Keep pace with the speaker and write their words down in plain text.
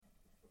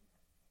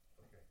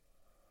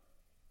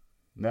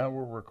Now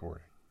we're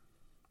recording.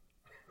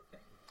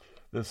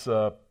 This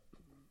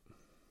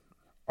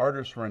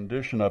artist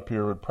rendition up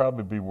here would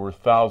probably be worth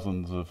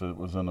thousands if it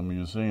was in a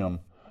museum,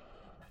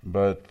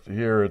 but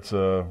here it's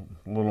a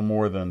little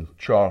more than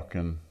chalk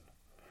and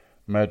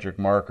magic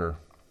marker.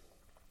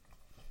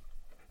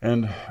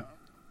 And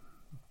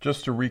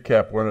just to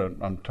recap what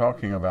I'm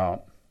talking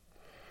about,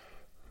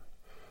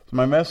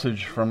 my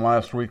message from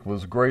last week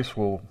was grace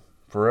will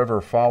forever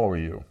follow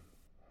you.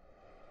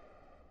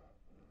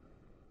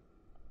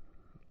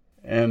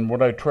 And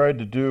what I tried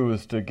to do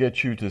is to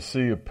get you to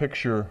see a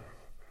picture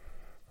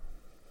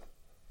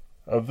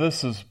of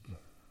this is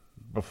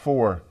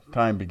before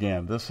time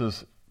began. This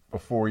is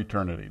before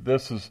eternity.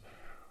 This is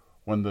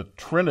when the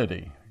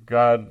Trinity,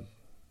 God,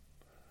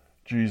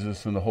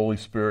 Jesus, and the Holy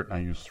Spirit, and I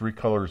used 3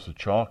 colors of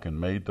chalk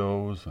and made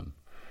those, and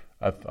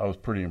I was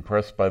pretty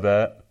impressed by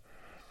that.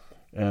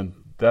 And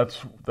that's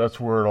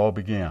where it all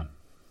began.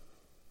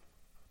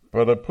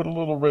 But I put a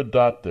little red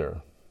dot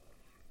there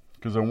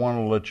because I want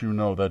to let you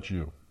know that's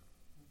you.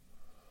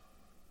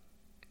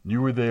 You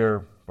were there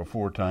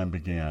before time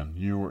began.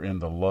 You were in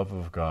the love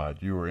of God.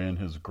 You were in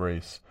His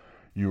grace.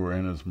 You were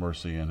in His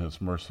mercy, and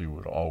His mercy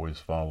would always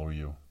follow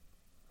you.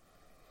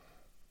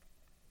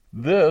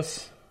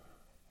 This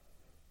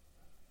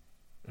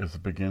is the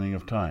beginning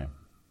of time.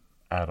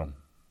 Adam.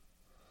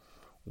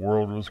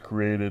 World was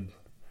created,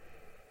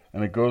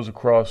 and it goes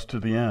across to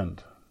the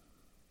end,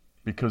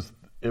 because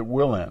it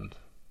will end.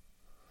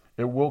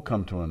 It will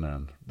come to an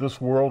end. This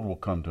world will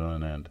come to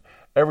an end.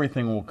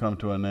 Everything will come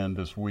to an end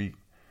this week.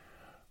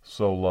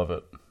 So love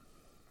it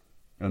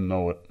and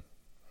know it.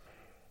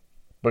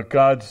 But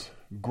God's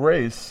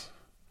grace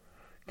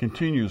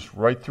continues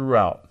right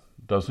throughout.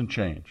 Doesn't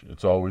change.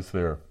 It's always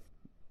there.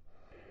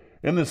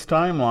 In this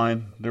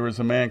timeline, there was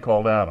a man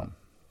called Adam.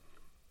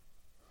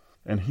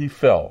 And he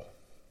fell.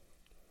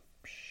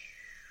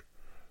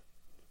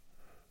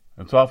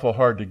 It's awful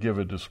hard to give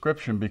a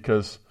description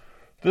because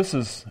this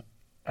is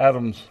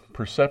Adam's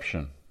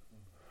perception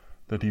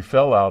that he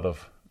fell out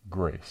of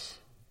grace.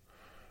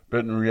 But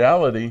in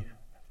reality,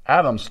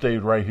 Adam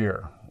stayed right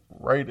here,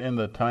 right in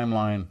the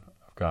timeline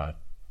of God.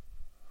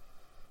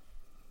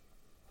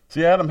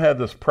 See, Adam had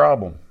this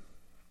problem.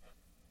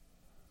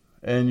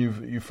 And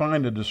you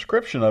find a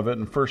description of it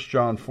in 1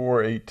 John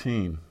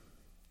 4:18.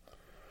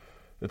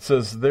 It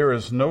says, "There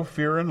is no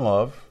fear in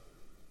love,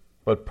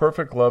 but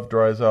perfect love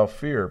drives out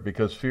fear,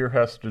 because fear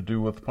has to do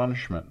with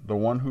punishment. The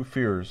one who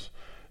fears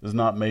is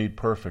not made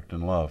perfect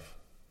in love."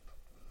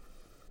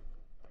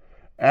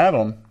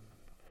 Adam,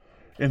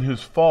 in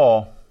his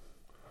fall,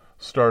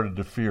 started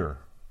to fear.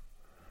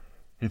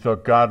 He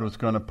thought God was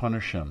going to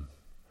punish him.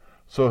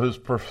 So his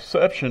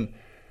perception,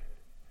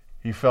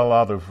 he fell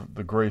out of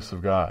the grace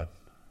of God.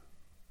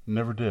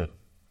 Never did.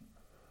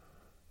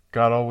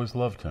 God always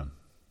loved him.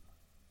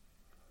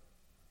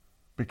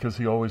 Because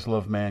he always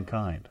loved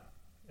mankind.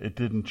 It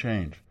didn't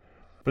change.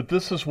 But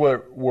this is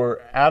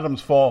where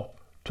Adam's fall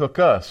took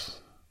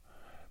us.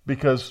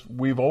 Because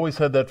we've always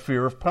had that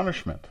fear of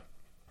punishment.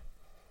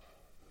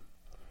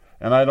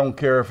 And I don't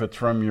care if it's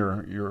from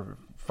your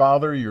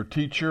father, your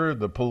teacher,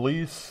 the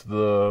police,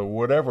 the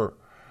whatever.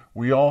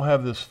 We all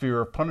have this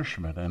fear of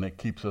punishment, and it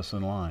keeps us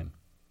in line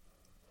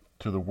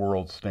to the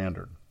world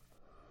standard.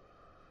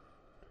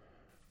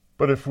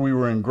 But if we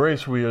were in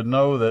grace, we would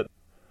know that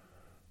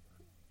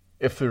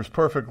if there's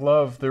perfect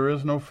love, there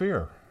is no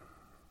fear.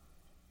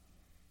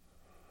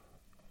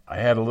 I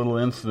had a little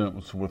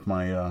incident with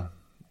my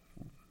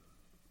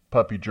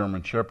puppy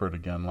German Shepherd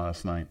again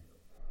last night.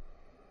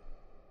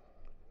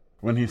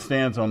 When he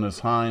stands on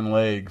his hind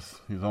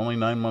legs, he's only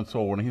 9 months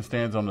old. When he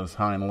stands on his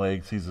hind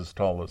legs, he's as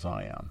tall as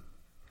I am.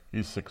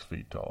 He's 6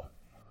 feet tall.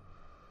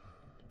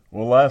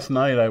 Well, last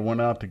night I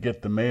went out to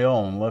get the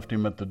mail and left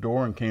him at the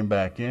door and came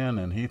back in,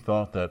 and he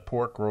thought that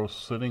pork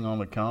roast sitting on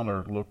the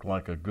counter looked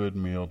like a good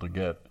meal to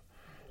get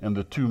in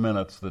the 2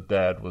 minutes that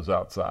Dad was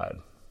outside.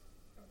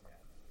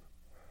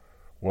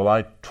 Well,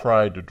 I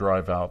tried to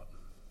drive out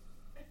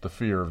the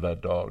fear of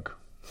that dog.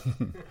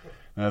 And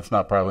that's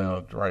not probably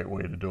not the right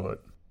way to do it.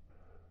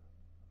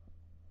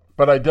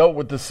 But I dealt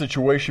with this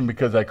situation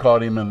because I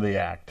caught him in the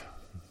act.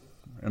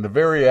 In the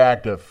very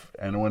act of,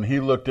 and when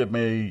he looked at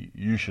me,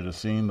 you should have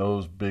seen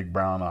those big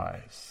brown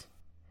eyes.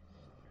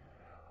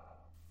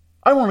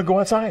 I want to go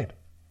outside.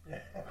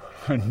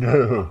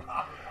 No,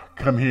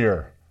 come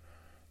here.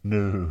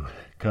 No,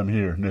 come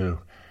here. No,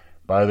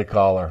 by the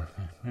collar.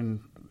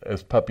 And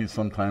as puppies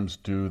sometimes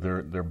do,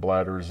 their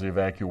bladders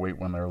evacuate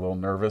when they're a little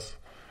nervous.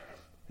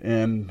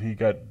 And he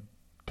got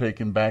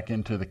taken back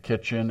into the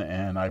kitchen,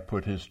 and I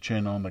put his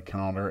chin on the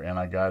counter, and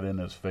I got in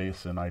his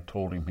face, and I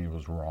told him he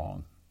was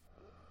wrong.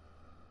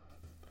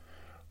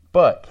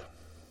 But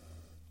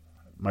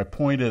my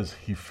point is,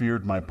 he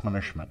feared my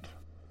punishment.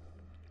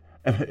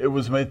 And it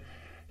was made,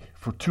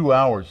 for 2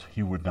 hours,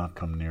 he would not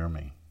come near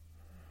me.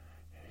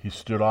 He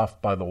stood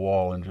off by the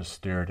wall and just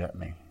stared at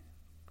me.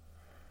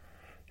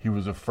 He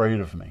was afraid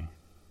of me.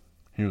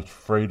 He was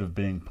afraid of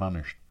being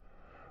punished.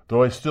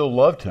 Though I still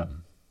loved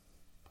him.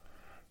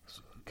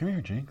 Come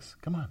here, Jinx.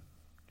 Come on.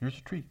 Here's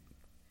a treat.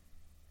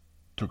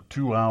 took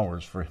 2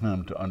 hours for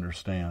him to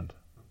understand.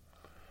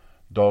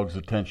 Dog's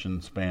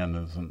attention span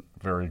isn't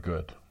very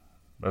good.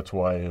 That's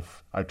why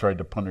if I tried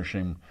to punish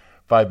him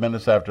 5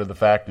 minutes after the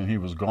fact and he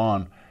was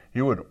gone,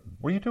 he would,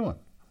 what are you doing?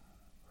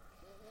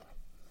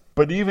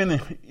 But even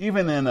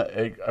in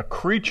a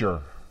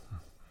creature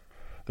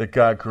that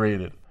God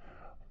created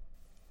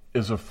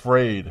is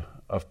afraid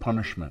of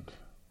punishment,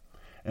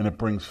 and it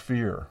brings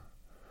fear.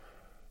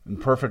 In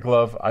perfect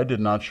love, I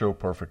did not show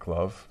perfect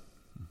love.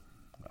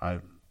 I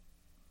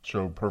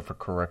showed perfect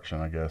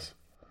correction, I guess.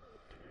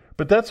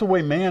 But that's the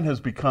way man has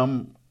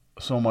become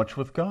so much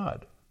with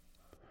God.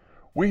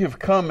 We have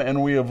come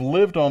and we have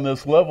lived on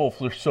this level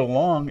for so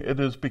long, it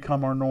has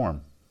become our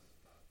norm.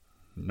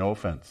 No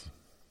offense.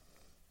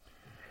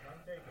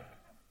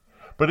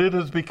 But it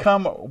has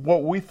become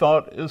what we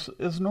thought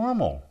is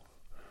normal.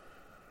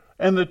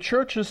 And the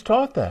church has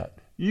taught that.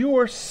 You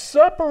are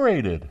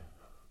separated.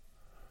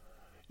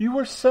 You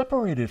are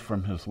separated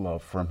from his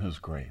love, from his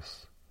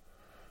grace.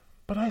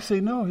 But I say,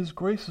 no, his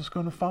grace is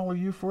going to follow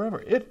you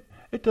forever.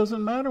 It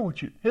doesn't matter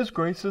his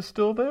grace is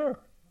still there.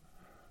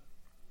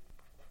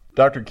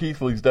 Dr.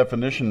 Keithley's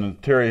definition,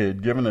 and Terry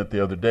had given it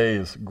the other day,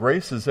 is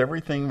grace is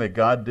everything that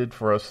God did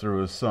for us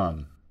through his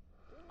Son.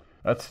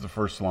 That's the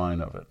first line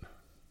of it.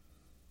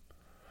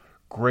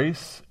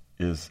 Grace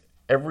is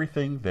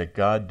everything that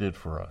God did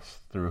for us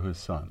through his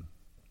Son.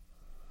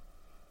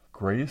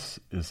 Grace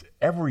is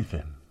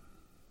everything.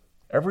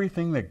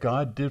 Everything that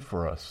God did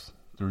for us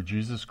through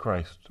Jesus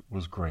Christ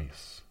was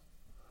grace.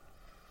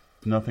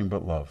 Nothing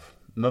but love.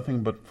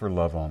 Nothing but for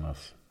love on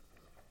us.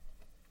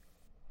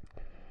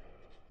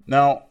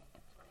 Now,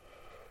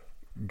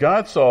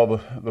 God saw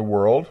the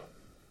world.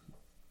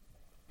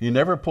 He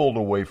never pulled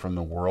away from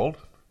the world.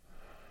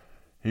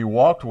 He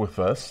walked with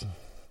us.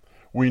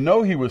 We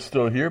know he was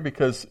still here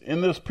because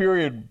in this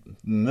period,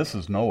 and this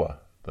is Noah,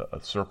 the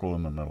circle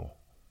in the middle.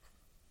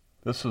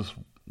 This is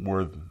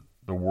where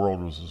the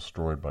world was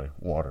destroyed by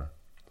water,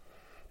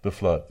 the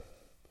flood.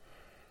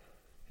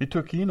 He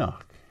took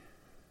Enoch.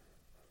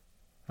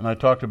 And I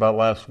talked about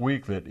last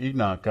week that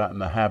Enoch got in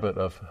the habit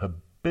of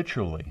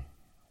habitually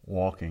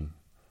walking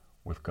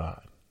with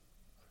God.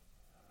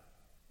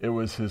 It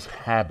was his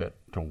habit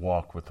to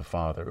walk with the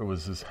Father. It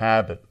was his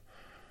habit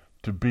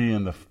to be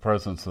in the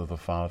presence of the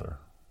Father.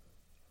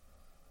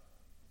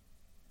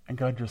 And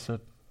God just said,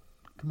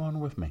 come on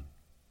with me.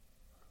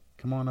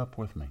 Come on up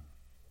with me.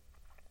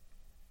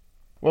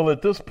 Well,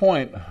 at this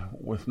point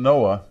with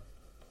Noah,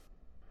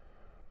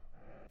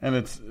 and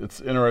it's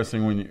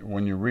interesting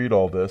when you read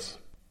all this,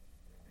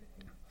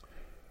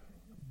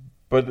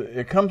 but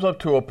it comes up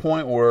to a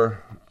point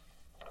where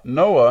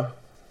Noah,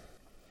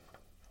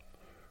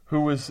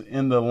 who was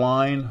in the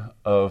line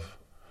of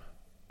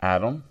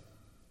Adam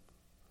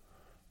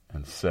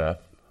and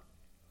Seth,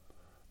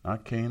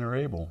 not Cain or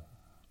Abel,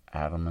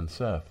 Adam and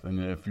Seth. And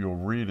if you'll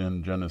read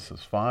in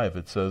Genesis 5,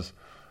 it says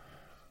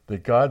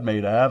that God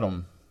made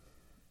Adam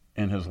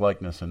in his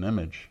likeness and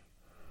image,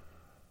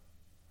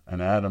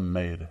 and Adam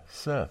made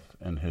Seth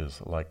in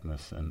his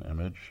likeness and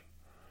image.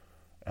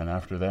 And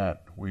after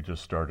that, we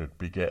just started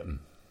begetting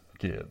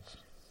kids.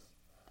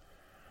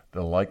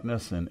 The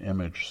likeness and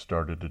image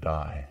started to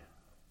die.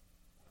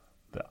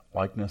 The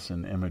likeness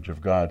and image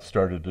of God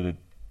started to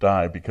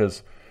die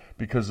because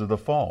of the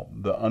fall,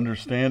 the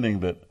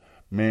understanding that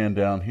man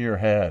down here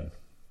had.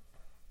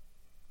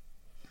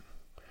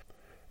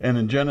 And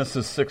in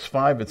Genesis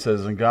 6:5 it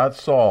says, and God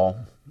saw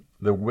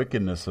the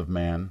wickedness of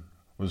man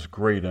was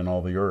great in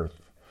all the earth,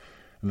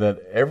 and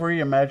that every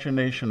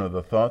imagination of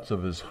the thoughts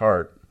of his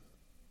heart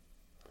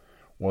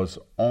was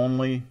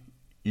only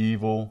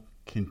evil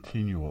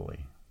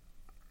continually.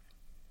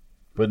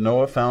 But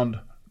Noah found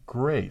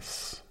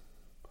grace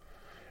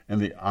in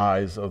the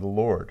eyes of the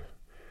Lord.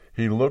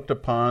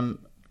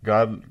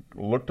 God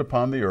looked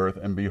upon the earth,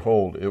 and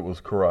behold, it was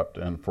corrupt,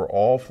 and for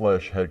all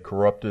flesh had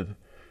corrupted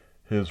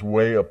his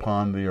way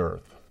upon the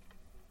earth.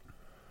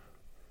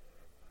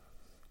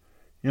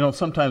 You know,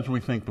 sometimes we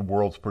think the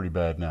world's pretty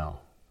bad now.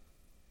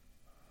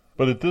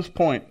 But at this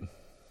point,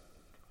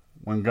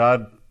 when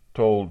God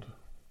told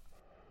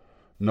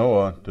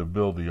Noah to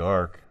build the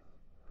ark,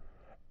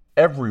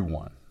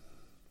 everyone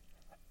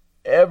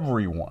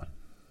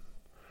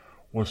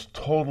was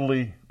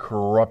totally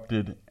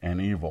corrupted and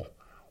evil.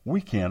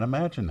 We can't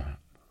imagine that.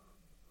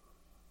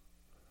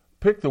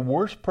 Pick the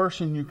worst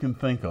person you can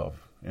think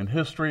of in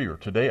history or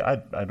today,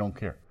 I don't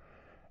care,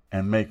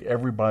 and make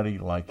everybody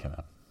like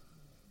him.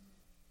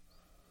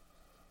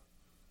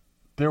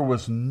 There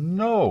was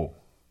nothing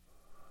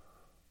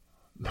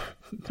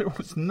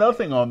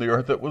on the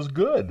earth that was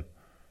good.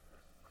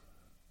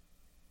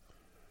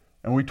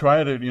 And we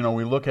try to,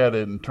 we look at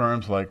it in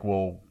terms like,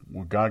 well,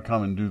 will God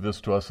come and do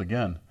this to us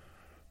again?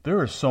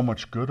 There is so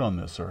much good on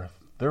this earth.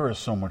 There is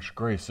so much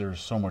grace. There is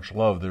so much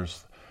love.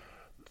 There's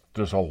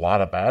a lot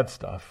of bad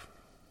stuff.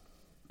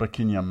 But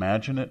can you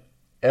imagine it?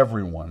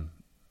 Everyone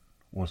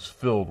was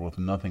filled with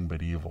nothing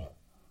but evil.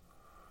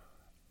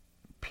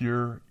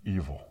 Pure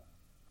evil.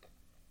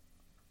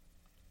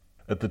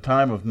 At the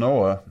time of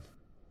Noah,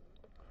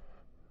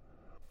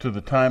 to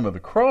the time of the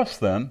cross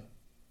then,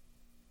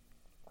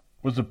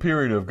 was a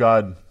period of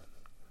God,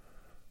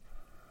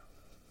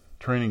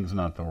 training is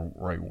not the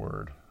right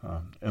word,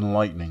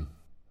 enlightening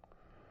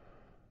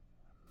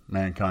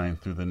mankind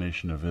through the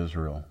nation of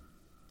Israel.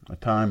 A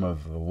time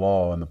of the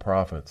law and the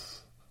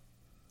prophets,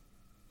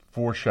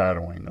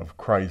 foreshadowing of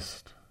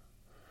Christ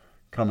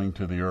coming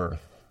to the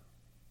earth,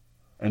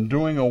 and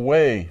doing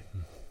away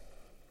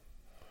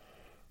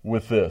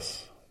with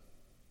this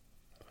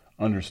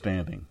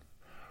understanding,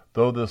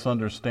 though this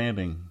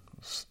understanding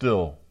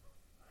still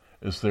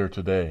is there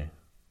today.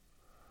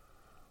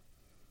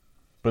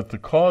 But the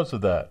cause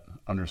of that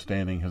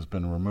understanding has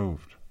been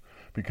removed,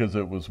 because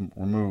it was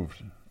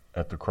removed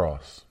at the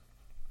cross.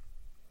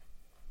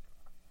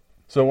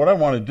 So what I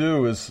want to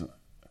do is,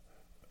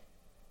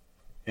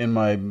 in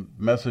my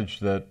message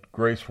that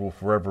grace will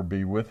forever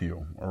be with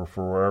you, or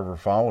forever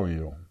follow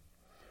you,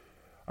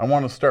 I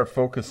want to start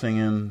focusing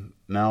in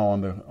now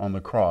on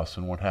the cross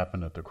and what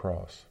happened at the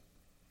cross.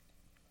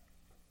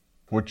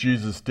 What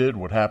Jesus did,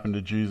 what happened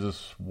to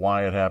Jesus,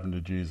 why it happened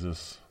to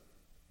Jesus,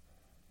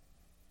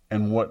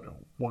 and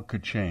what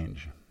could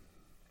change.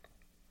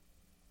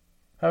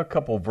 I have a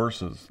couple of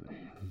verses to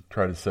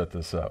try to set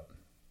this up.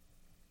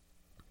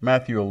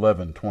 Matthew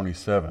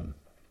 11:27.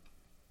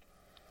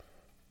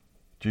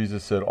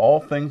 Jesus said,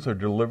 "All things are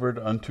delivered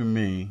unto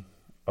me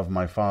of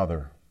my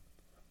Father.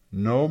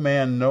 No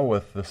man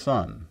knoweth the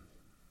Son,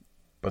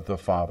 but the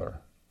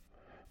Father.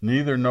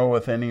 Neither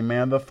knoweth any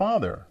man the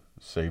Father,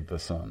 save the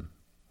Son,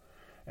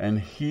 and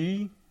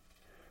he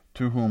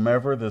to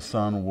whomever the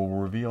Son will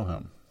reveal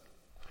him."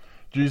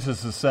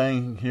 Jesus is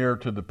saying here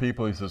to the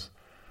people, he says,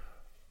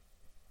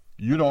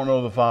 you don't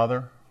know the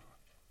Father,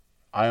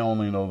 I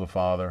only know the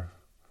Father.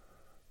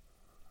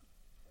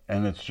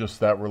 And it's just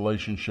that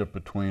relationship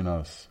between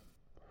us.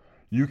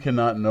 You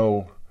cannot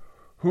know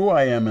who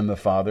I am in the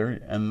Father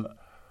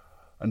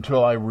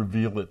until I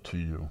reveal it to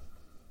you.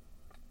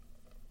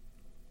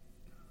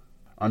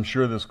 I'm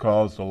sure this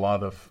caused a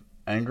lot of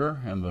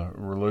anger in the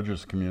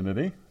religious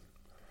community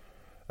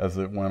as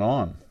it went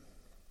on.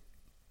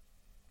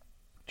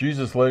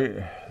 Jesus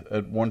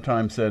at one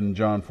time said in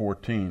John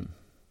 14,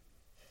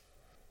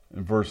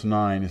 in verse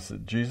 9, he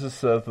said, Jesus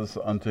saith this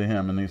unto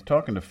him, and he's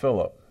talking to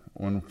Philip,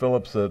 when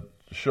Philip said,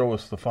 "Show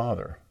us the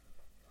Father."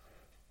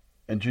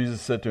 And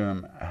Jesus said to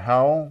him,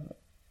 "How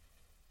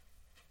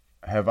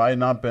have I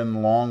not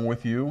been long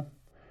with you,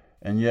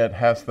 and yet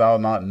hast thou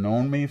not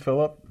known me,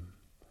 Philip?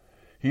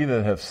 He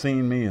that hath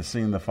seen me has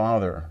seen the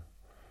Father.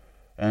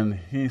 And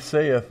he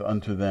saith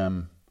unto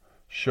them,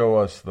 Show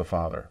us the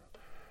Father."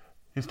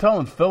 He's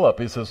telling Philip,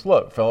 he says,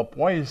 "Look, Philip,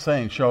 why are you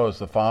saying, show us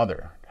the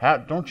Father?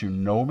 Don't you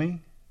know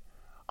me?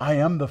 I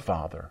am the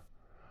Father.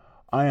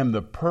 I am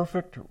the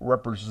perfect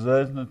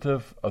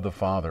representative of the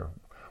Father.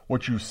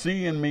 What you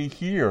see in me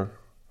here,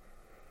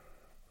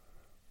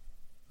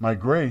 my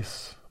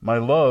grace, my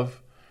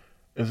love,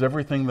 is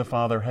everything the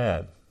Father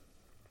had."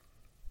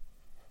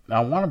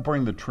 Now I want to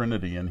bring the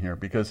Trinity in here,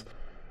 because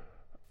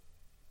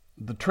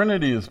the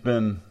Trinity has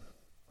been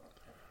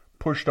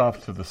pushed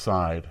off to the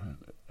side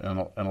in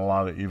a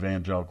lot of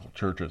evangelical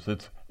churches.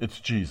 It's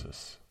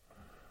Jesus.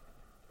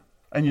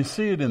 And you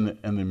see it in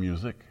the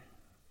music.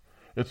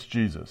 It's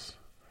Jesus.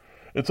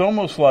 It's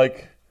almost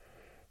like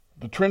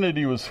the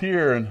Trinity was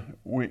here and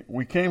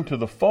we came to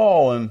the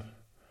fall and,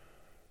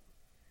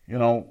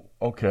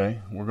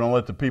 okay, we're going to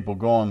let the people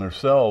go on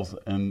themselves,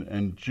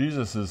 and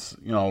Jesus is,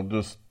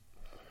 just,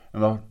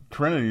 and the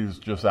Trinity is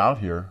just out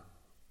here.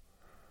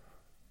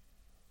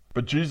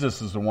 But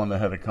Jesus is the one that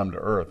had to come to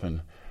earth,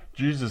 and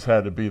Jesus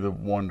had to be the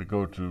one to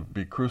go to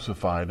be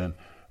crucified,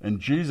 and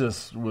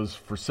Jesus was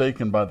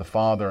forsaken by the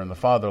Father, and the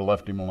Father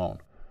left him alone.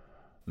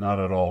 Not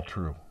at all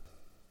true.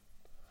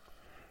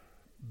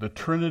 The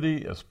Trinity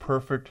is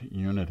perfect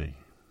unity.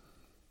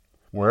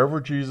 Wherever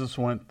Jesus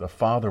went, the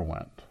Father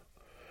went.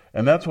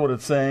 And that's what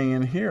it's saying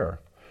in here.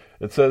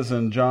 It says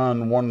in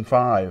John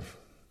 1:5,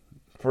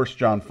 1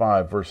 John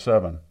 5, verse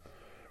 7,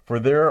 "For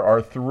there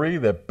are three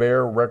that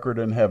bear record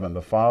in heaven,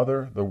 the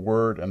Father, the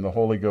Word, and the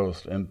Holy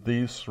Ghost, and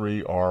these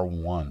three are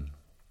one."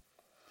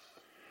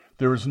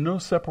 There is no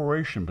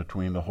separation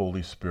between the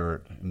Holy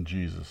Spirit and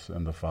Jesus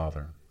and the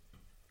Father.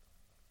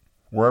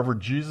 Wherever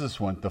Jesus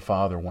went, the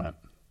Father went.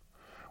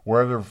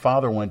 Wherever the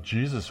Father went,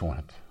 Jesus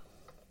went.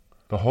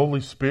 The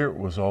Holy Spirit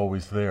was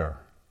always there.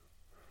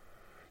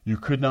 You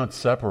could not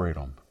separate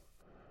them.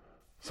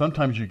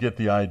 Sometimes you get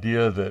the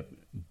idea that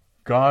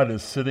God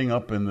is sitting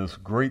up in this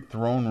great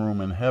throne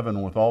room in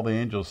heaven with all the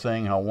angels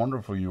saying how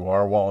wonderful you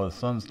are, while his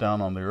son's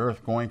down on the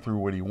earth going through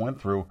what he went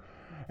through,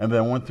 and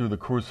then went through the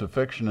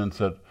crucifixion and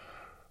said,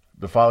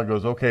 the Father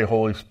goes, "Okay,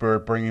 Holy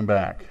Spirit, bring him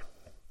back."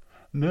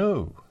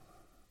 No.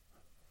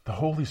 The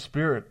Holy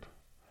Spirit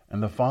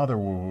and the Father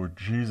were with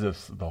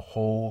Jesus the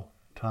whole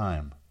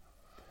time.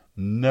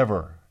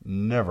 Never,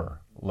 never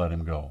let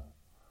him go.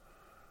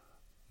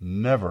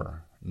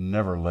 Never,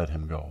 never let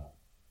him go.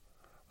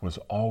 Was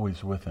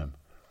always with him.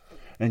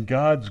 And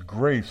God's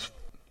grace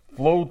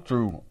flowed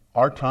through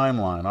our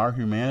timeline, our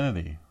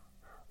humanity,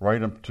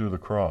 right up to the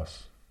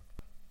cross.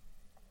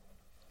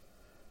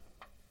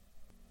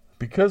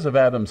 Because of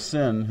Adam's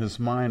sin, his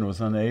mind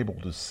was unable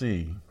to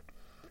see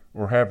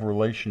or have a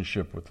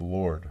relationship with the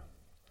Lord.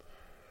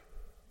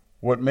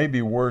 What may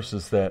be worse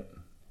is that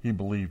he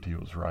believed he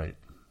was right.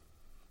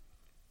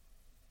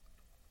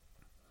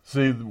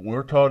 See,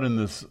 we're taught in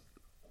this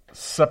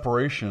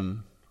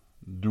separation,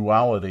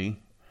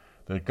 duality,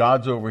 that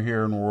God's over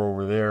here and we're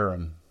over there,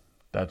 and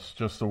that's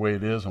just the way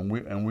it is, and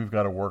we've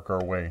got to work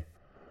our way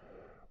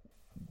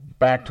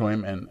back to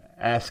him and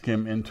ask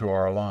him into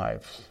our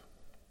lives.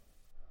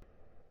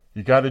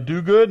 You got to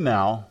do good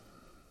now.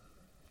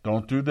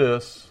 Don't do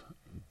this.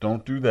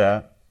 Don't do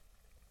that.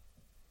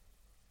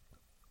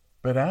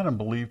 But Adam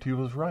believed he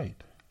was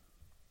right.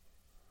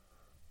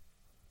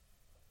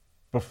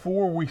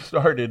 Before we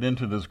started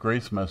into this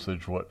grace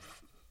message,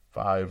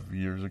 5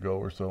 years ago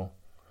or so,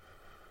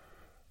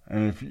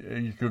 and if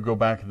you could go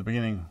back at the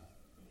beginning,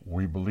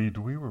 we believed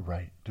we were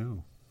right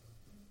too.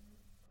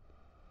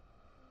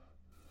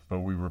 But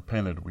we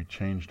repented. We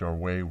changed our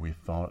way we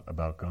thought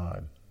about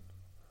God.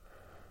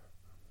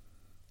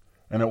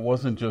 And it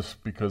wasn't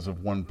just because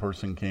of one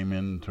person came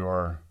into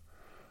our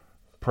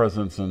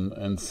presence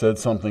and said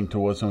something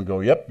to us and we go,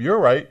 yep, you're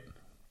right.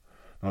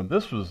 No,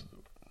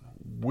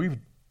 we've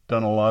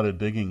done a lot of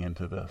digging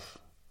into this.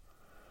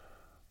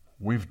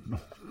 We've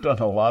done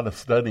a lot of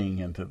studying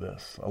into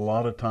this. A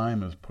lot of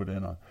time is put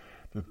in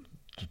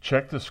to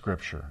check the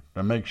scripture,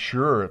 to make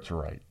sure it's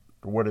right.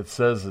 What it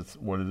says,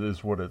 what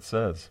it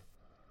says.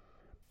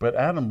 But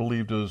Adam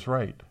believed it was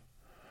right.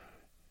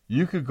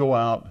 You could go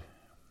out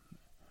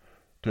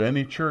to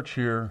any church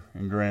here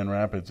in Grand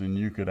Rapids and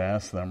you could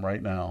ask them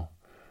right now,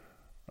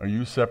 are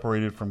you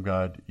separated from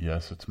God?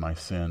 Yes, it's my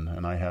sin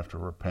and I have to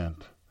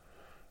repent.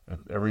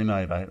 Every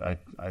night I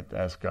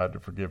ask God to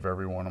forgive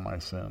every one of my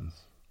sins.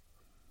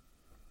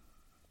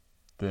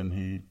 Then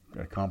he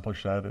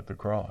accomplished that at the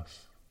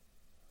cross.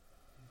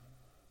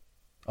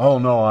 Oh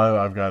no,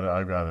 I've got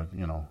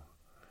to,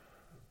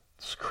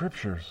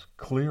 Scripture's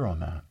clear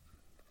on that.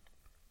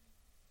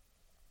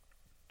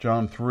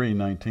 John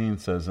 3:19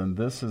 says, and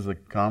this is the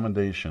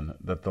commendation,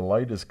 that the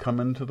light is come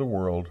into the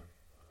world,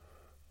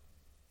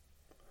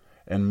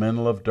 and men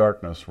love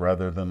darkness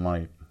rather than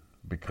light,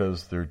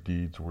 because their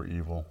deeds were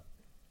evil.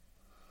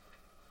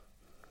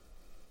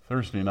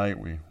 Thursday night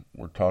we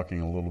were talking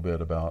a little bit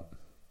about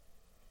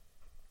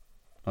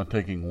not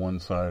taking one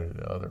side or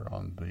the other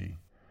on the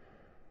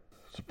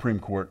Supreme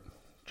Court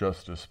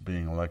justice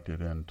being elected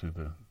into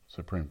the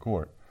Supreme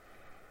Court.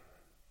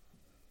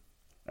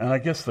 And I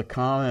guess the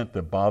comment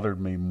that bothered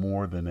me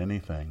more than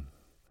anything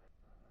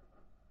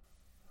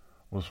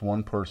was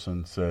one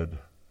person said,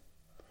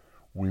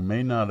 we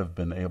may not have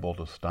been able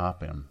to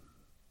stop him,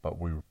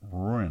 but we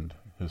ruined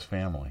his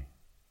family.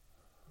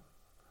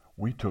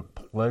 We took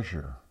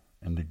pleasure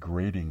in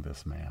degrading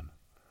this man.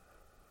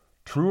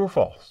 True or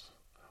false?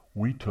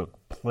 We took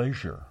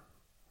pleasure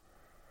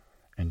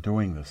in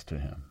doing this to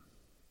him.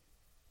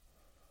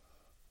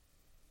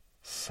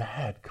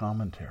 Sad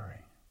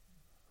commentary.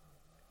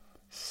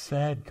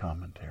 Sad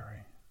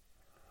commentary.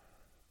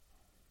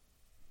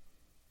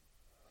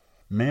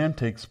 Man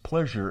takes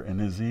pleasure in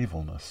his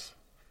evilness.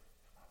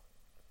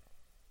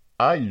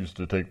 I used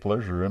to take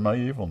pleasure in my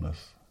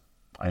evilness.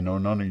 I know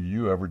none of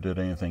you ever did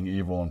anything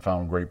evil and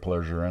found great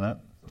pleasure in it.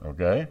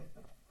 Okay?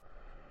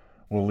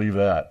 We'll leave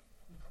that.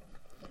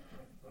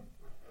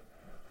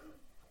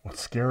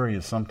 What's scary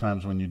is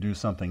sometimes when you do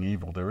something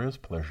evil, there is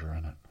pleasure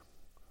in it.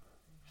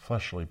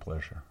 Fleshly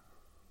pleasure.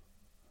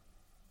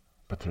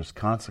 But there's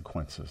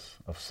consequences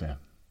of sin.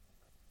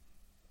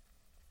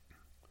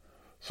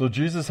 So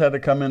Jesus had to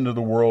come into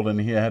the world,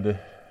 and he had to,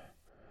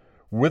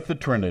 with the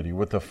Trinity,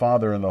 with the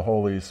Father and the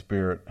Holy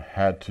Spirit,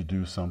 had to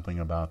do something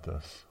about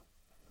this.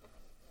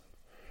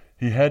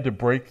 He had to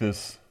break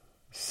this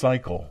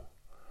cycle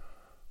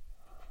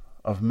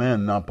of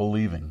men not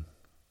believing,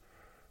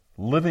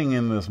 living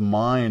in this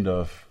mind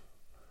of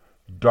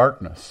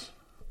darkness.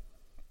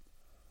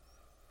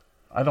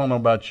 I don't know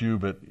about you,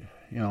 but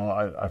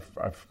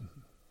I've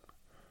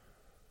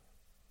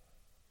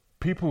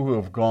people who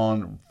have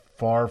gone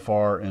far,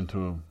 far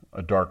into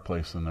a dark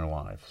place in their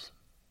lives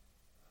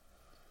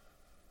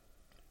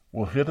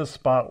will hit a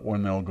spot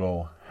when they'll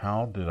go,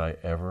 how did I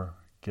ever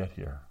get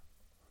here?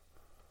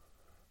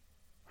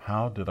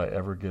 How did I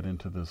ever get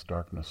into this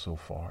darkness so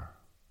far?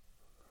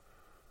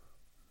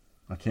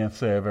 I can't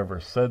say I've ever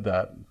said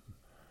that,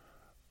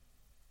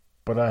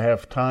 but I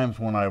have times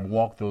when I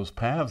walk those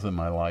paths in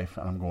my life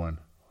and I'm going,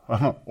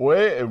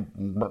 wait,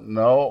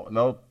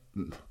 no,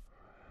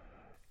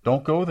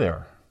 don't go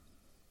there.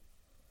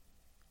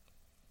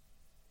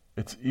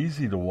 It's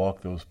easy to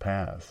walk those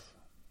paths.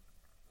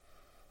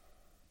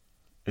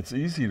 It's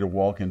easy to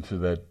walk into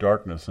that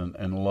darkness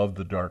and love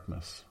the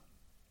darkness.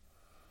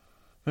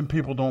 Then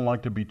people don't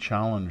like to be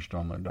challenged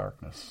on their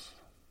darkness.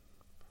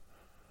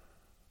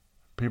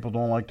 People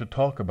don't like to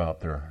talk about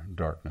their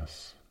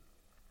darkness.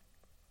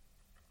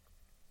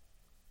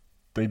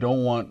 They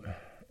don't want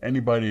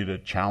anybody to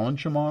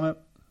challenge them on it,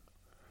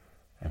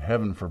 and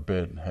heaven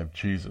forbid have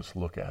Jesus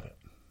look at it.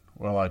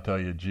 Well, I tell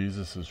you,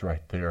 Jesus is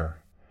right there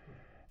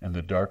in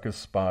the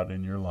darkest spot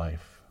in your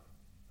life.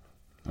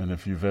 And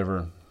if you've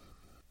ever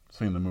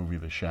seen the movie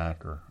The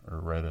Shack or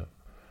read it,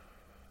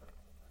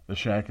 The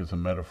Shack is a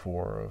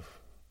metaphor of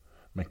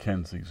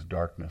Mackenzie's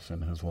darkness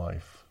in his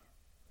life.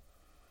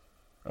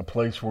 A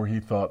place where he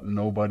thought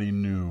nobody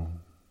knew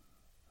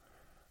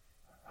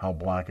how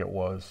black it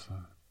was,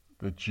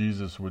 that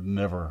Jesus would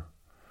never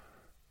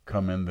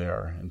come in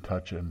there and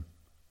touch him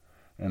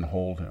and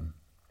hold him.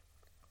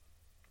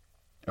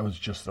 It was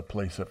just a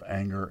place of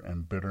anger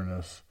and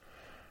bitterness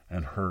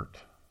and hurt.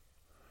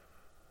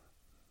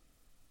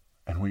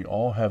 And we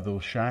all have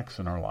those shacks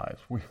in our lives.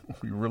 We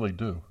really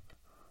do.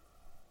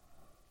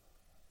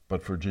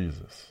 But for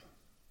Jesus.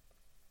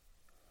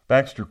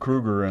 Baxter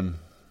Kruger in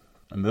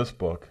this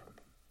book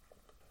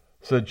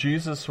said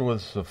Jesus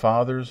was the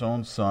Father's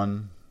own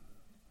Son,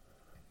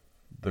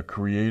 the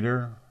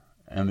Creator,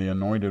 and the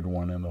Anointed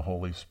One in the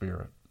Holy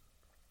Spirit.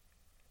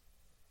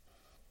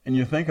 And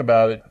you think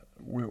about it,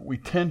 we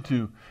tend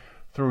to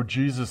throw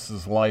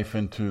Jesus' life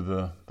into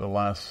the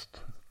last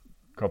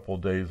couple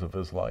of days of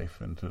his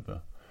life, into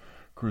the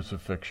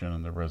crucifixion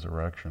and the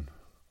resurrection.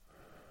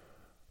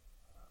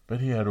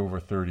 But he had over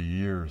 30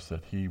 years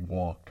that he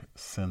walked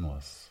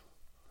sinless.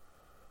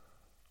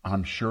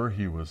 I'm sure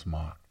he was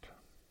mocked.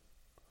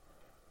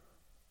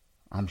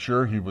 I'm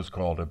sure he was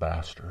called a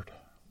bastard,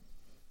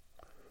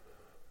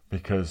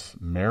 because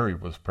Mary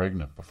was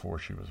pregnant before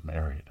she was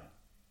married.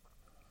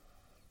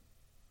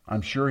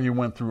 I'm sure he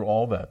went through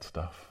all that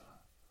stuff.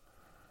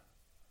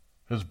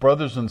 His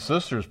brothers and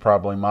sisters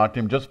probably mocked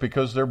him just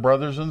because they're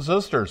brothers and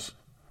sisters.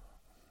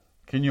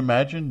 Can you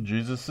imagine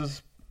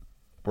Jesus'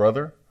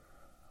 brother?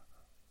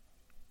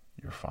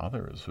 Your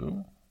father is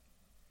who?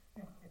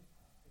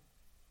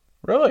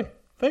 Really?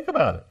 Think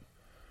about it.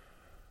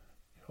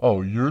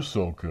 Oh, you're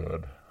so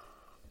good.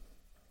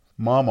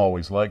 Mom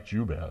always liked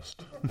you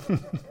best.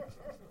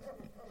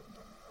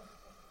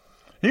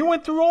 He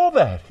went through all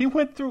that. He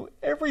went through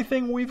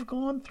everything we've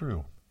gone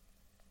through.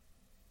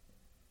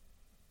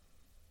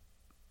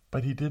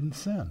 But he didn't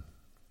sin.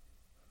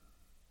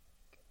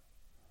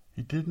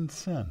 He didn't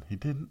sin. He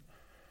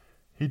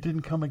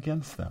didn't come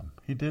against them.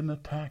 He didn't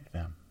attack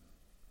them.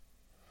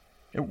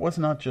 It was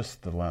not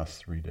just the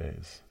last 3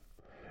 days.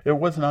 It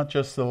was not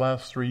just the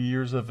last 3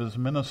 years of his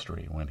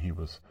ministry when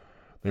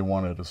they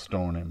wanted to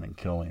stone him and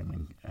kill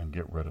him and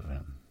get rid of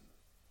him.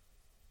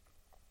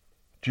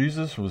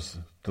 Jesus was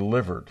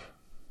delivered.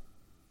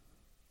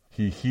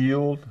 He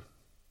healed,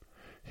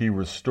 he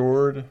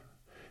restored,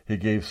 he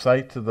gave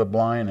sight to the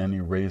blind, and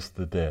he raised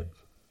the dead.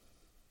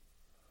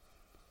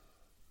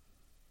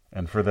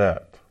 And for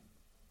that,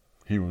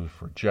 he was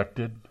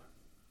rejected,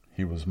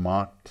 he was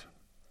mocked,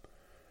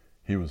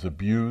 he was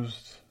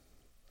abused,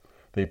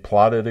 they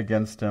plotted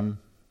against him,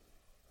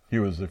 he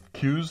was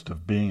accused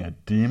of being a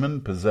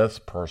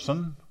demon-possessed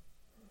person,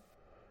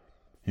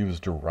 he was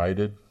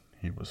derided,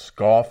 he was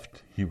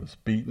scoffed, he was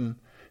beaten,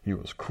 he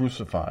was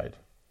crucified.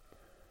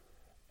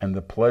 And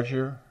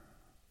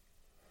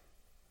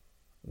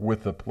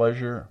with the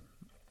pleasure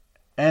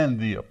and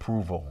the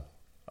approval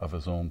of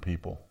his own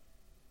people.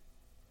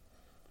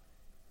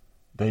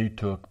 They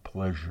took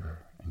pleasure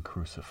in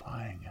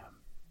crucifying him.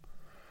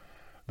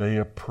 They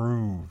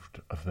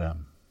approved of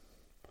them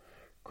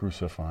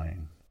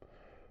crucifying.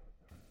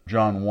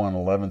 John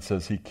 1:11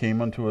 says, he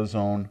came unto his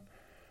own,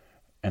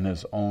 and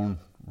his own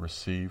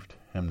received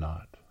him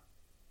not.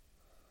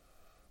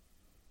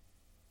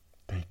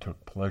 They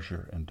took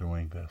pleasure in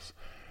doing this.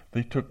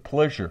 They took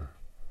pleasure,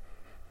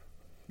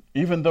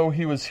 even though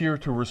he was here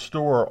to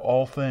restore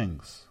all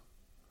things.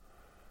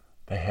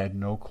 They had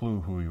no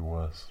clue who he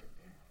was.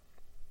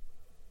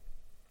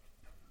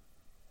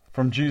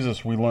 From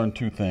Jesus, we learn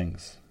two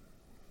things.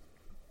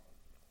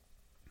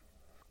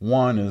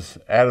 One is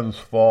Adam's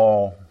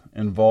fall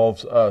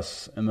involves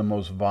us in the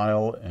most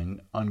vile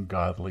and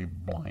ungodly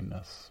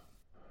blindness.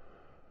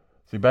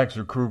 See,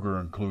 Baxter Kruger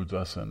includes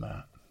us in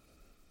that.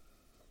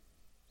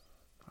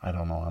 I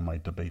don't know, I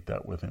might debate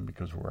that with him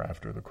because we're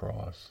after the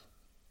cross.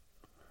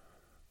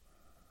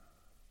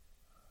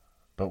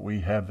 But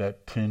we have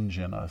that tinge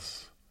in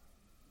us,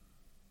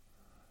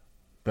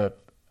 that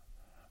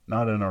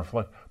not in our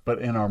flesh, but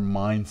in our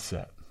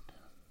mindset,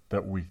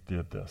 that we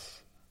did this.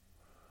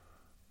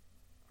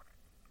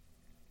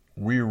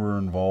 We were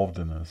involved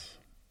in this.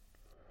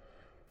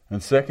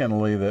 And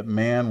secondly, that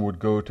man would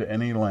go to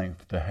any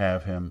length to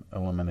have him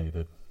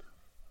eliminated.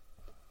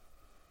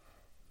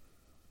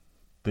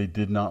 They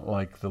did not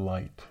like the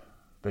light.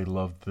 They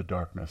loved the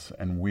darkness,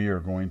 and we are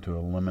going to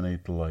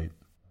eliminate the light.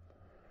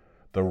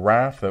 The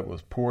wrath that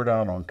was poured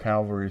out on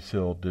Calvary's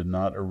Hill did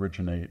not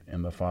originate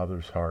in the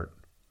Father's heart.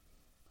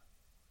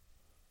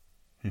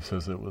 He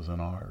says it was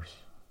in ours.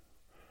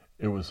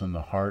 It was in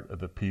the heart of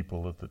the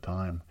people at the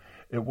time.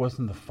 It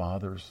wasn't the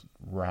Father's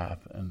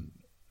wrath and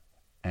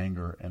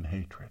anger and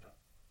hatred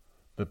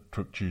that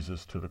took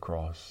Jesus to the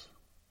cross.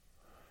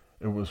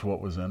 It was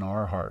what was in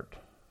our heart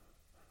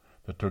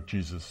that took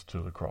Jesus to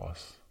the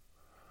cross,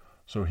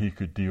 so he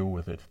could deal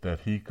with it, that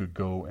he could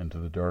go into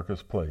the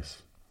darkest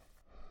place.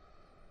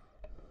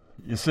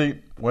 You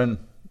see, when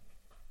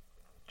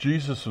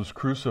Jesus was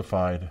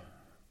crucified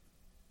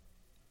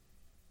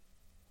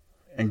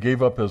and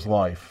gave up his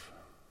life,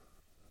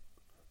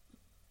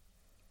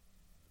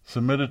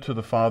 submitted to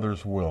the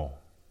Father's will.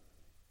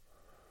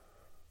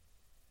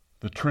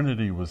 The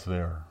Trinity was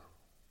there.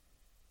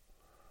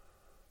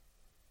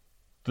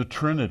 The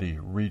Trinity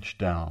reached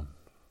down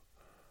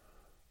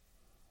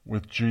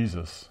with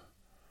Jesus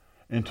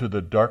into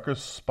the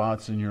darkest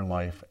spots in your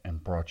life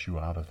and brought you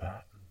out of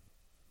that.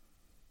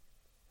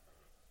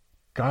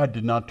 God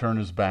did not turn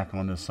his back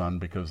on his Son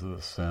because of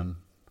the sin.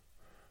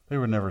 They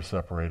were never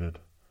separated.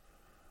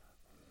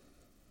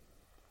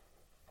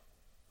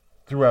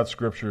 Throughout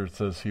Scripture it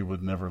says he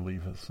would never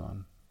leave his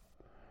Son.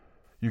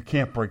 You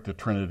can't break the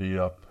Trinity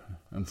up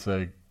and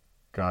say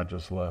God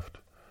just left.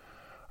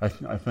 I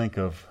think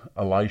of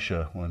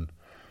Elisha when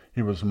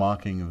he was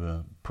mocking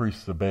the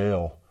priests of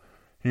Baal.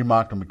 He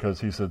mocked them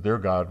because he said, "Their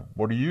God,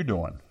 what are you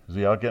doing? Is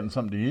he out getting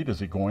something to eat? Is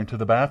he going to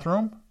the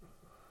bathroom?"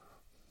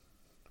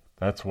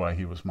 That's why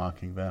he was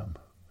mocking them.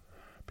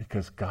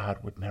 Because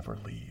God would never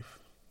leave.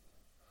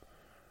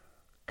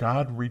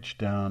 God reached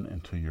down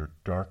into your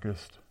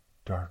darkest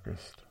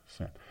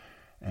sin.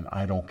 And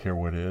I don't care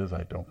what it is.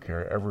 I don't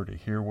care ever to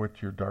hear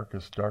what your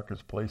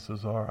darkest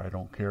places are. I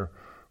don't care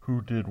who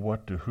did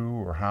what to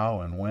who or how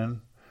and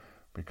when.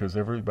 Because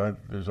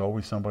there's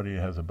always somebody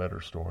who has a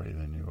better story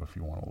than you if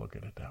you want to look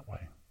at it that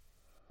way.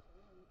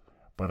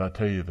 But I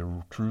tell you,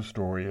 the true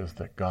story is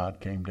that God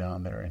came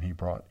down there and he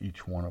brought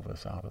each one of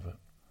us out of it.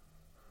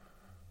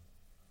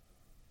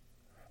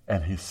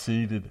 And he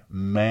seated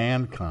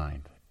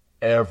mankind,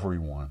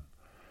 everyone,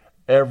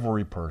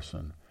 every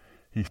person.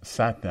 He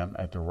sat them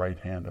at the right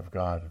hand of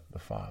God the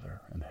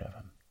Father in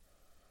heaven.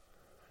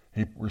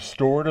 He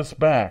restored us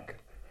back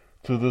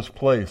to this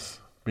place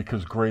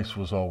because grace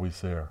was always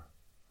there.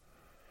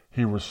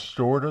 He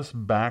restored us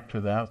back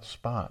to that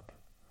spot.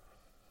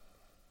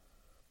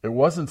 It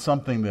wasn't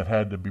something that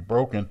had to be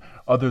broken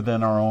other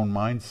than our own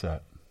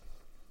mindset.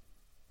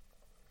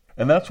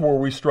 And that's where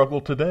we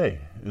struggle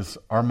today, is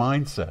our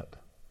mindset.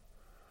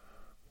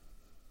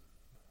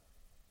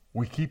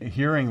 We keep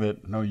hearing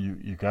that, no,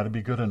 you got to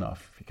be good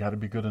enough. You got to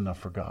be good enough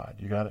for God.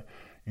 You got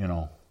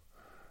to,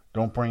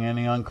 don't bring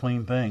any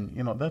unclean thing.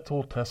 That's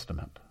Old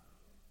Testament.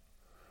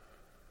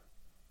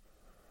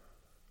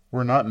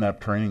 We're not in that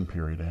training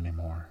period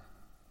anymore.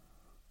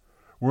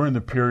 We're in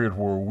the period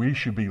where we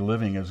should be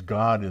living as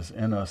God is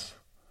in us,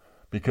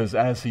 because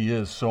as he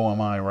is, so am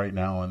I right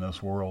now in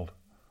this world.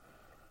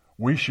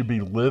 We should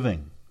be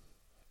living.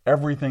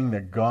 Everything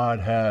that God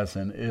has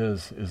and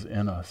is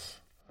in us.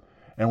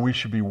 And we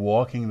should be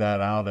walking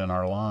that out in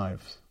our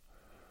lives.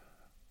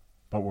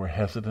 But we're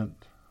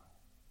hesitant.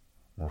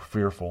 We're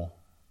fearful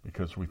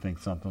because we think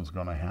something's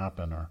going to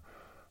happen or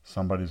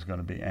somebody's going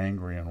to be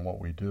angry in what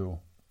we do.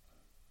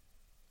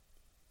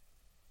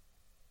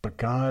 But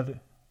God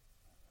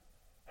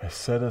has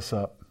set us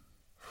up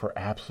for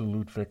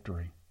absolute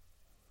victory.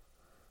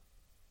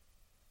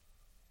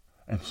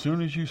 As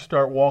soon as you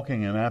start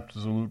walking in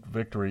absolute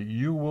victory,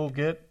 you will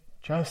get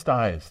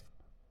chastised.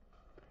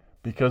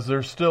 Because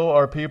there still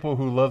are people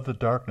who love the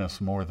darkness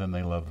more than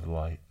they love the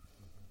light.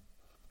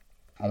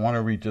 I want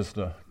to read just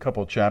a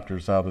couple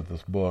chapters out of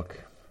this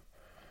book,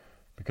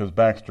 because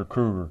Baxter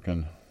Kruger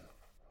can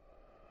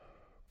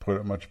put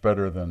it much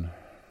better than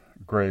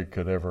Greg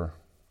could ever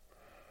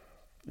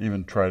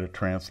even try to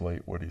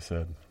translate what he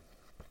said.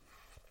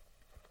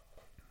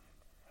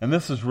 And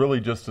this is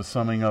really just a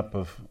summing up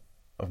of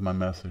my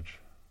message.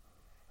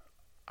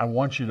 I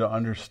want you to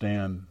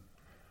understand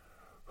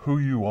who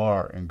you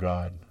are in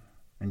God,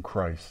 in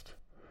Christ,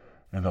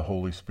 and the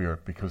Holy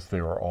Spirit, because they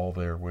are all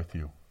there with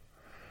you.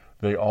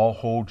 They all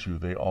hold you.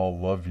 They all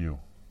love you.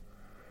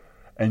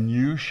 And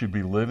you should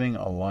be living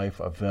a life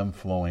of them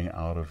flowing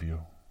out of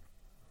you.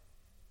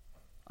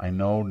 I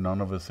know none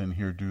of us in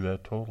here do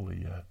that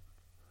totally yet.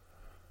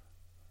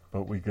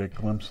 But we get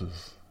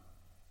glimpses.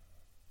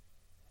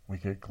 We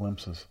get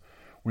glimpses.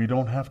 We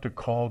don't have to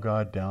call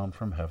God down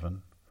from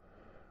heaven.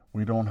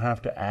 We don't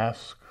have to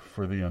ask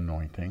for the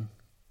anointing.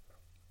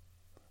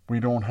 We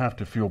don't have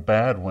to feel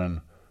bad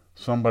when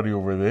somebody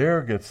over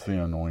there gets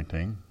the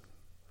anointing,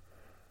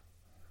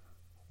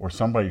 or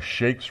somebody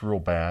shakes real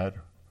bad,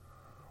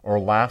 or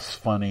laughs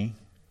funny,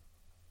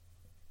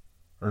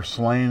 or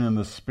slain in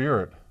the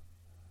Spirit.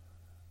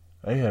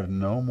 They have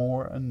no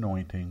more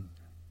anointing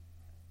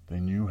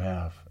than you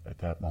have at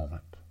that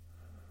moment,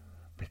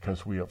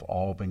 because we have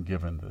all been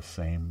given the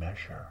same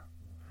measure.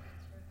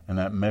 And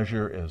that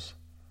measure is,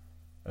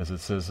 as it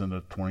says in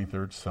the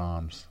 23rd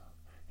Psalms,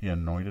 he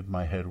anointed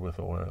my head with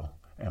oil,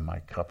 and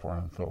my cup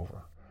runneth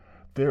over.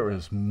 There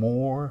is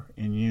more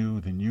in you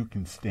than you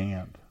can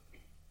stand.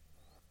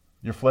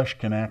 Your flesh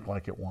can act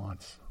like it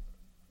wants.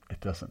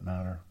 It doesn't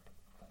matter.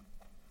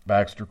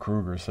 Baxter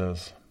Kruger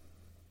says,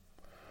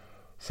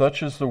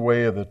 "Such is the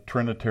way of the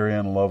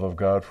Trinitarian love of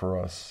God for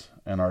us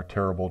and our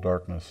terrible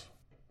darkness.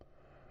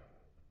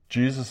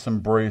 Jesus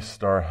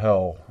embraced our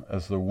hell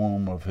as the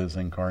womb of his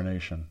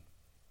incarnation.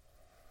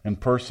 In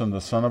person,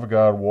 the Son of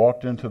God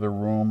walked into the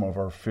room of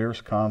our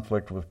fierce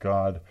conflict with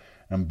God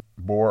and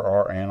bore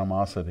our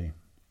animosity.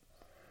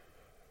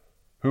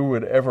 Who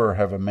would ever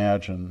have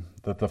imagined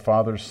that the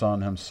Father's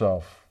Son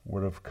himself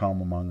would have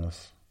come among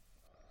us,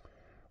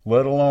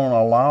 let alone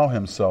allow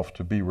himself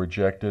to be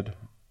rejected,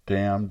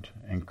 damned,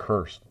 and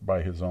cursed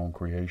by his own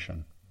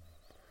creation?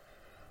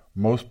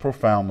 Most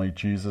profoundly,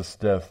 Jesus'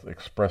 death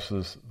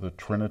expresses the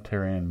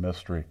Trinitarian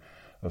mystery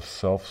of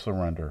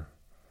self-surrender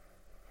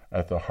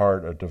at the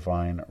heart of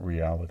divine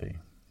reality.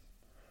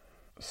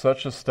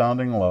 Such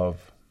astounding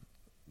love,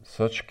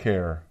 such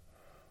care,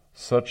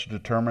 such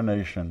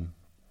determination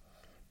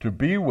to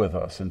be with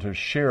us and to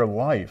share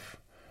life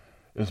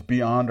is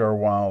beyond our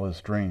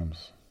wildest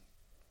dreams.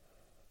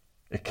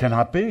 It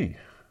cannot be,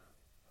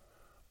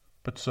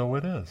 but so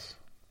it is.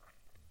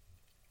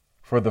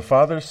 For the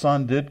Father's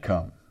Son did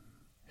come.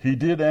 He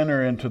did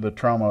enter into the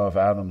trauma of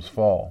Adam's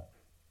fall.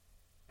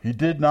 He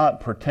did not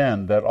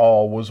pretend that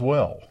all was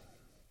well.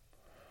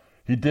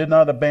 He did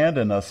not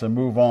abandon us and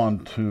move on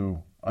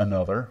to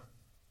another,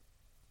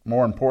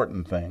 more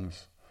important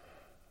things.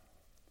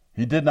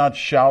 He did not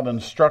shout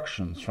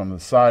instructions from the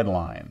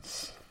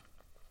sidelines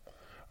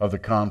of the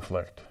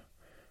conflict.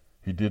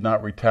 He did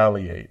not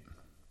retaliate.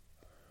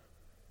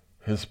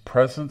 His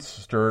presence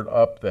stirred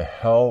up the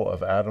hell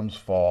of Adam's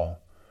fall,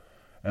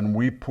 and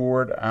we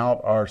poured out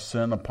our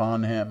sin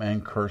upon him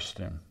and cursed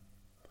him.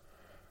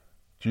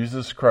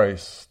 Jesus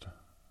Christ,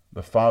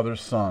 the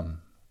Father's Son,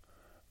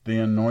 the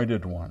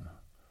Anointed One,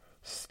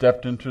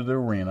 stepped into the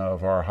arena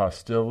of our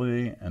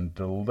hostility and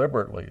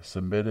deliberately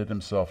submitted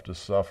himself to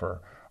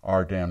suffer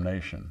our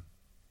damnation.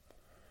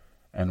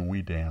 And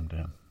we damned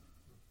him.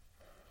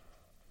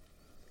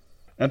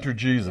 Enter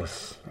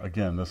Jesus.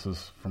 Again, this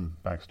is from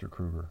Baxter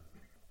Kruger.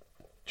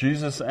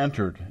 Jesus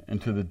entered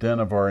into the den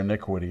of our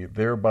iniquity,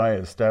 thereby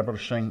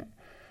establishing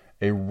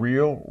a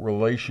real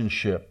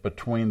relationship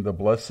between the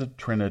Blessed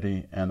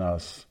Trinity and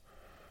us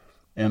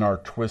in our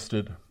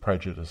twisted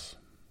prejudice.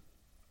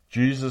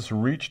 Jesus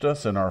reached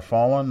us in our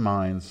fallen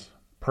minds,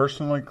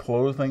 personally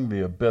closing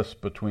the abyss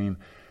between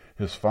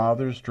his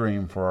Father's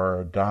dream for our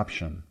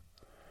adoption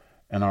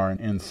and our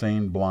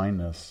insane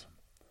blindness.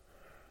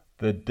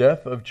 The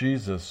death of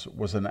Jesus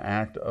was an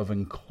act of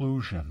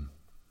inclusion.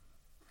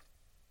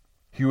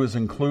 He was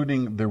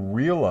including the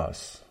real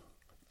us,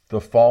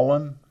 the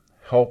fallen,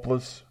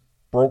 helpless,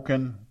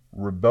 broken,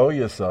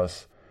 rebellious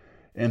us,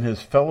 in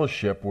his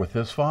fellowship with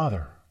his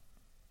Father.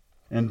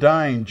 In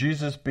dying,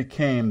 Jesus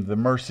became the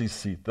mercy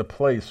seat, the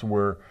place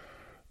where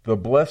the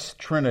blessed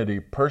Trinity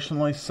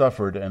personally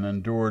suffered and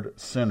endured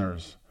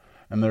sinners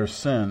and their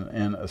sin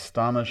in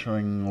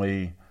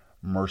astonishingly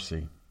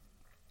mercy.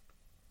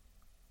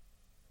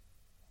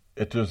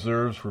 It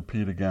deserves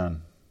repeat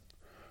again.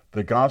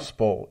 The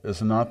gospel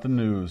is not the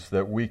news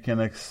that we can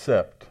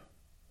accept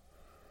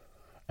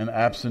an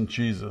absent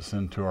Jesus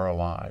into our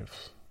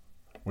lives,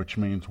 which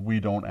means we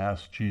don't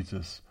ask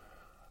Jesus,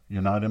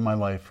 "You're not in my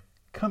life.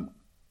 Come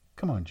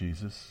on,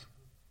 Jesus.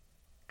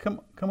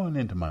 Come on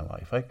into my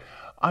life.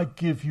 I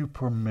give you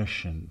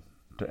permission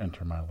to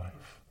enter my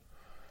life."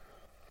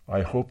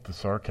 I hope the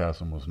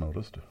sarcasm was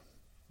noticed.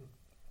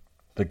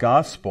 The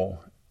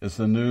gospel is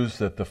the news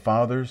that the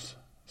Father's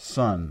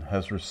Son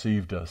has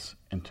received us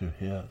into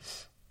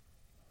his.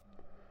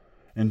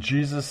 In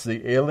Jesus,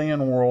 the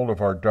alien world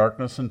of our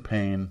darkness and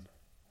pain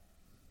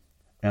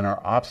and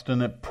our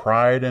obstinate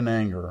pride and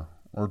anger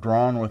were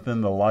drawn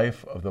within the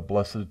life of the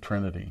Blessed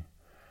Trinity.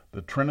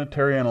 The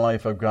Trinitarian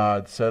life of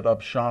God set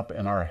up shop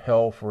in our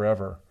hell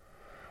forever.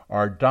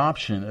 Our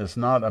adoption is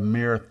not a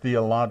mere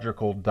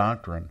theological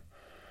doctrine.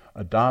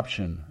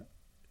 Adoption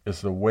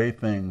is the way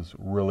things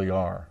really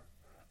are,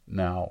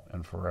 now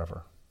and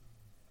forever.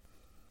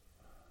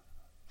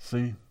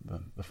 See,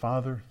 the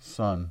Father,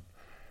 Son,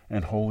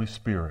 and Holy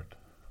Spirit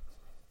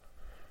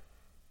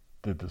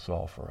did this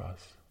all for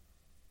us.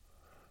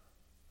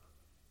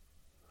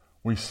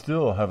 We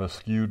still have a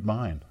skewed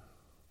mind.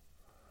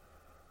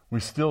 We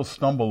still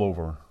stumble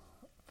over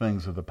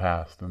things of the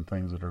past and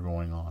things that are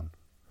going on.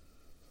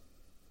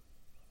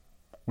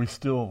 We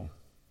still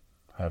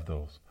have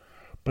those.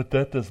 But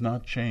that does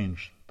not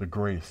change the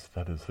grace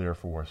that is there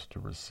for us to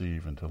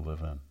receive and to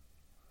live in.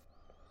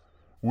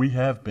 We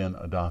have been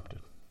adopted.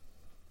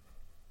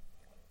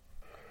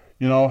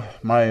 You know,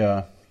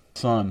 my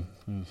son,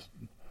 who's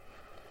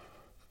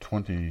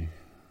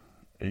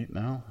 28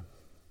 now,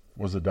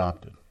 was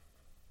adopted.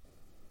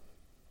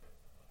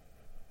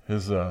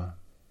 His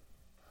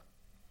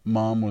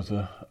mom was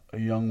a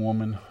young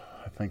woman,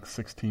 I think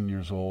 16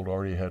 years old,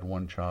 already had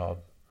one child,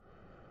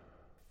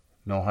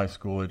 no high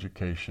school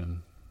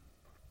education,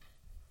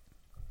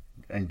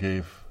 and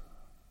gave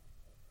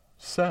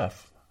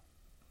Seth,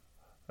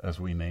 as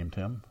we named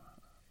him,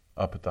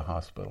 up at the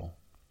hospital.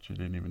 She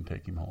didn't even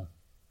take him home.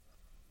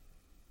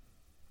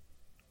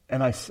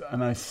 And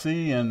I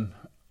see in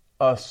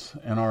us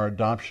and our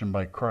adoption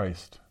by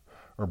Christ,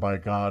 or by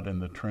God in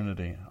the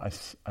Trinity, I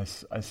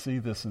see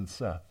this in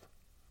Seth.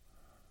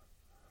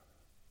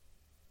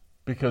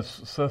 Because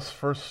Seth's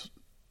first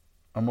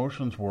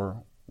emotions were,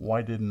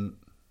 why didn't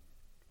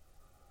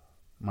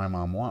my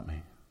mom want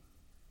me?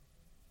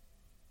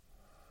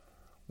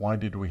 Why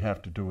did we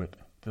have to do it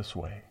this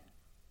way?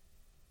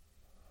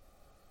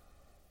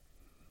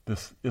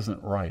 This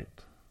isn't right.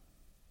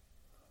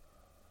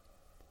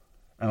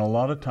 And a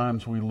lot of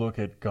times we look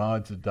at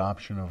God's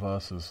adoption of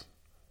us as,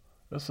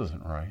 this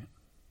isn't right.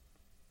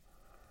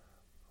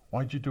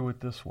 Why'd you do it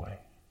this way?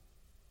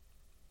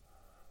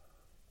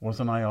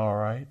 Wasn't I all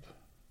right?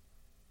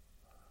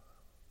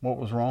 What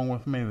was wrong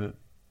with me that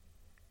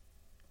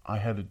I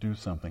had to do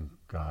something,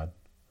 God?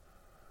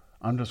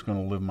 I'm just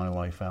going to live my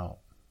life out.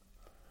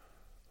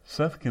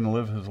 Seth can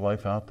live his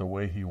life out the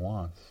way he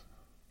wants.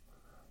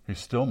 He's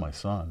still my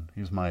son.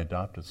 He's my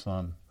adopted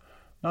son.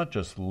 Not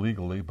just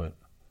legally, but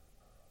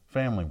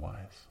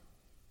family-wise.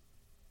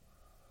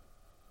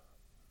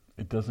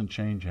 It doesn't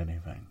change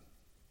anything.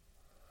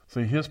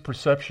 See, his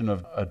perception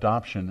of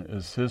adoption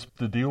is his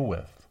to deal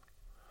with.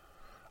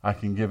 I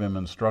can give him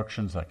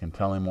instructions. I can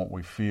tell him what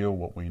we feel,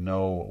 what we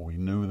know, what we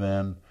knew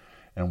then,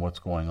 and what's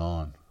going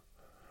on.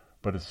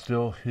 But it's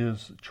still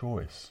his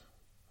choice.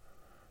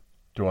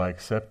 Do I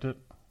accept it,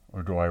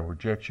 or do I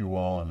reject you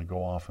all and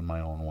go off in my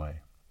own way?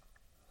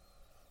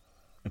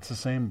 It's the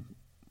same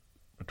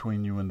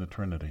between you and the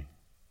Trinity.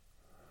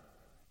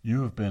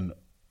 You have been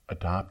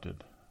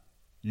adopted.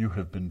 You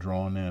have been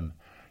drawn in.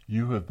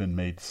 You have been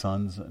made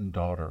sons and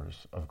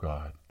daughters of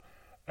God.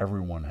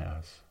 Everyone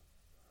has.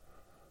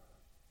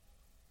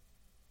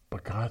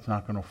 But God's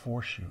not going to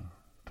force you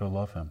to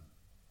love him.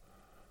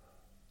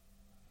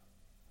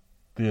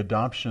 The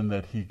adoption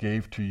that he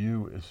gave to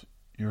you is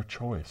your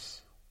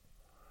choice.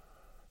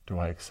 Do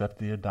I accept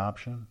the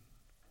adoption?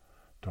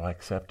 Do I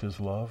accept his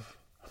love?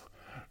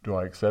 Do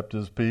I accept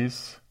his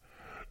peace?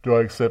 Do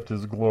I accept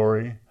his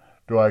glory?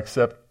 Do I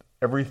accept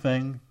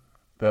everything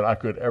that I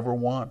could ever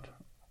want?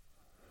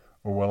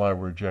 Or will I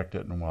reject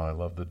it and will I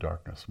love the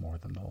darkness more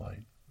than the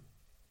light?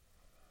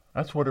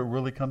 That's what it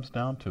really comes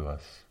down to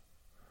us.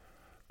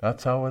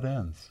 That's how it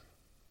ends.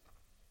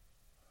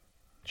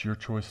 It's your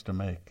choice to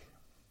make.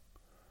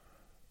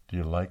 Do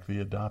you like the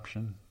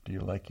adoption? Do you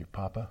like your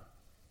papa?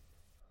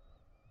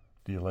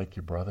 Do you like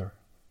your brother?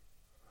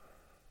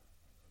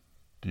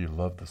 Do you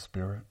love the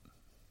Spirit?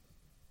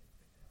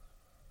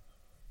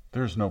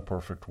 There's no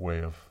perfect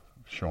way of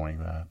showing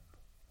that.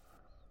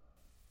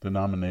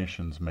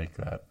 Denominations make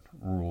that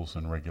rules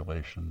and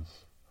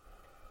regulations.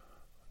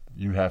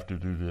 You have to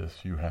do this,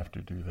 you have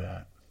to do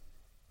that.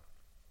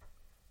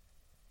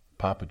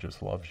 Papa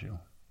just loves you.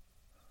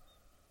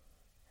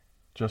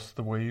 Just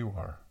the way you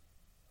are.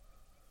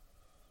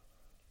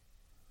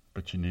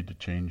 But you need to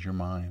change your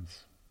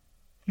minds.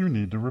 You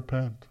need to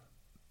repent.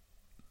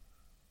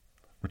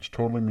 Which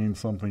totally means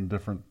something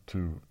different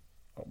to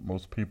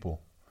most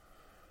people.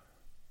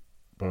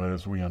 But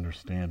as we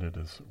understand it,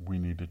 is we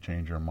need to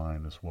change our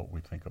mind as what we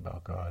think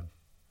about God.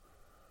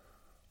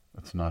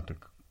 It's not to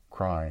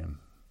cry and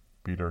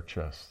beat our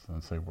chests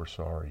and say we're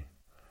sorry.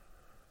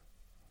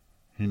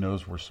 He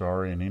knows we're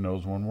sorry and he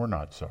knows when we're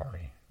not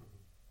sorry.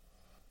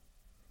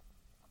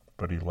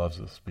 But he loves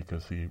us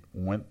because he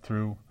went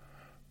through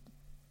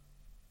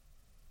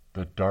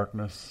the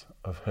darkness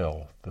of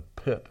hell, the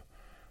pit,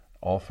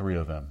 all three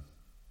of them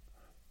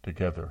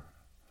together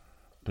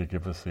to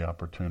give us the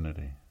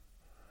opportunity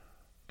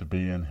to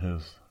be in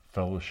his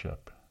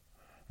fellowship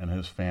and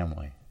his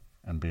family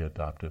and be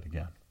adopted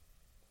again.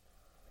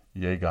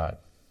 Yea, God.